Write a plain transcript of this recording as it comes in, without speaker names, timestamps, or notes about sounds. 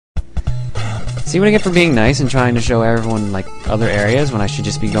See what I get for being nice and trying to show everyone, like, other areas when I should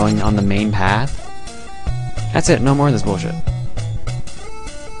just be going on the main path? That's it, no more of this bullshit.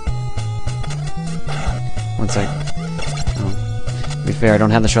 One sec. Oh. To be fair, I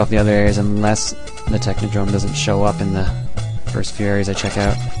don't have to show off the other areas unless the Technodrome doesn't show up in the first few areas I check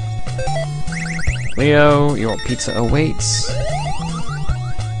out. Leo, your pizza awaits.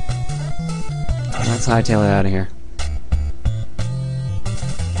 Let's hightail it out of here.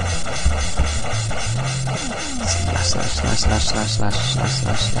 Slash.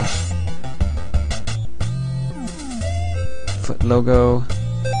 Foot logo.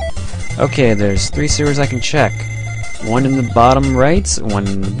 Okay, there's 3 sewers I can check. One in the bottom right, one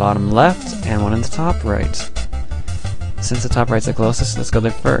in the bottom left, and one in the top right. Since the top right's the closest, let's go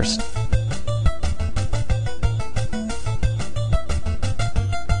there first.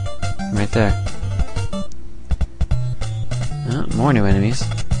 Right there. Oh, more new enemies.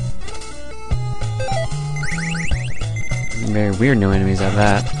 Very weird new enemies at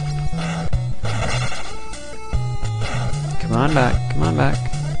that. Come on back, come on back.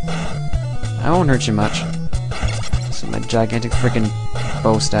 I won't hurt you much. This is my gigantic freaking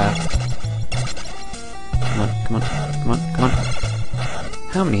bow staff. Come on, come on, come on, come on.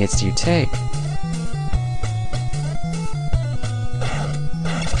 How many hits do you take?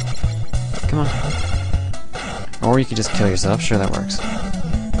 Come on. Or you could just kill yourself, sure that works.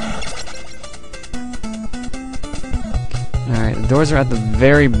 Alright, the doors are at the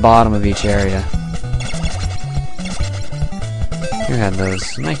very bottom of each area. Who had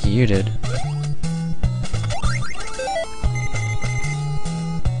those? Mikey, you did.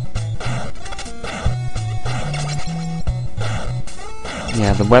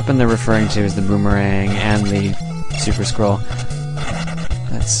 Yeah, the weapon they're referring to is the boomerang and the super scroll.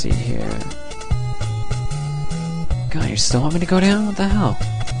 Let's see here. God, you still want me to go down? What the hell?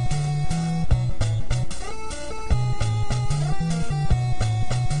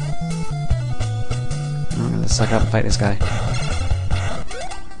 I'm gonna suck up and fight this guy.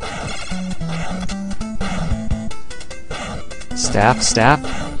 Staff, staff.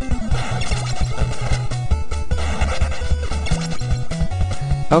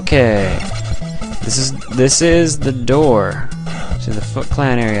 Okay. This is the door to the Foot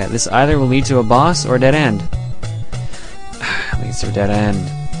Clan area. This either will lead to a boss or a dead end. Leads to a dead end.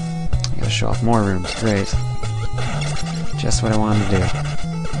 I gotta show off more rooms. Great. Just what I wanted to do.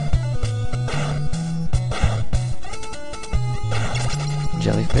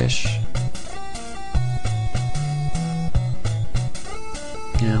 Jellyfish.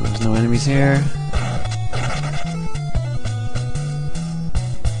 Yeah, there's no enemies here.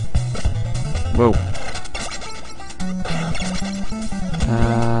 Whoa.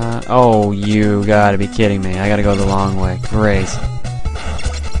 Oh, you gotta be kidding me. I gotta go the long way. Great.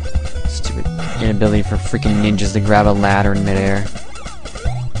 Stupid inability for freaking ninjas to grab a ladder in midair.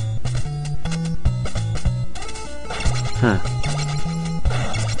 Huh.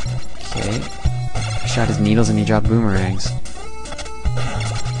 Okay. I shot his needles and he dropped boomerangs.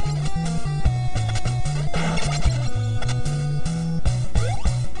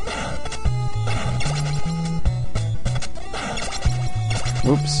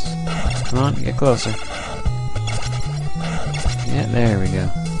 Oops. Come on, get closer. Yeah, there we go.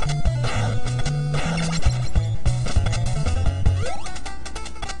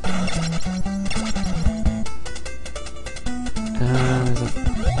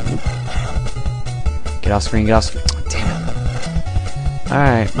 Get off screen, get off screen. Oh, damn it.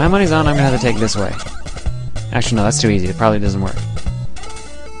 Alright, my money's on, I'm gonna have to take this way. Actually, no, that's too easy. It probably doesn't work.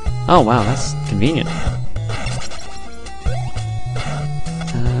 Oh, wow, that's convenient.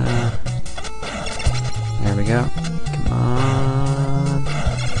 There we go. Come on.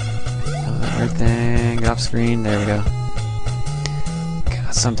 Oh, that weird thing. Get off screen. There we go.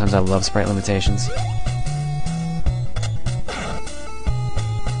 God, sometimes I love sprite limitations.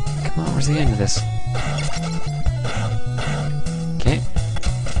 Come on, where's the end of this? Okay.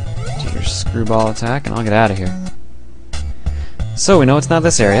 Do your screwball attack, and I'll get out of here. So, we know it's not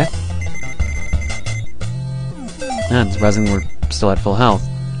this area. And surprisingly, we're still at full health.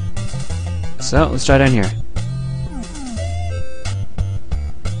 So, let's try down here.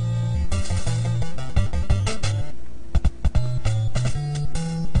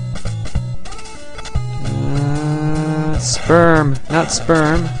 Sperm, not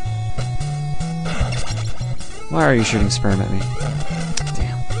sperm. Why are you shooting sperm at me?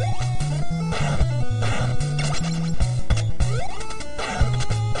 Damn.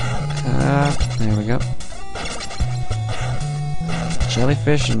 There we go.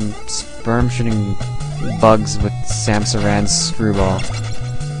 Jellyfish and sperm shooting bugs with Samsaran's screwball.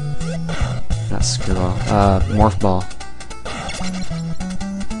 not screwball. Morph ball.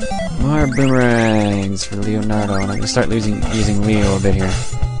 More boomerangs for Leonardo, and I'm gonna start using Leo a bit here.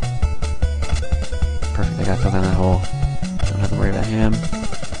 Perfect, I gotta fill down that hole. Don't have to worry about him.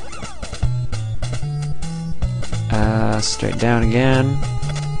 Straight down again,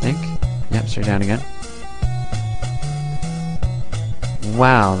 I think. Yep, straight down again.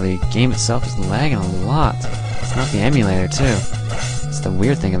 Wow, the game itself is lagging a lot. It's not the emulator, too. It's the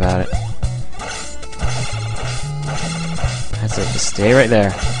weird thing about it. That's it, just stay right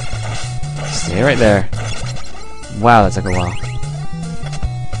there. Stay right there. Wow, that took a while.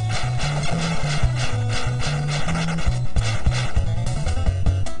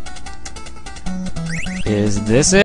 Is this it?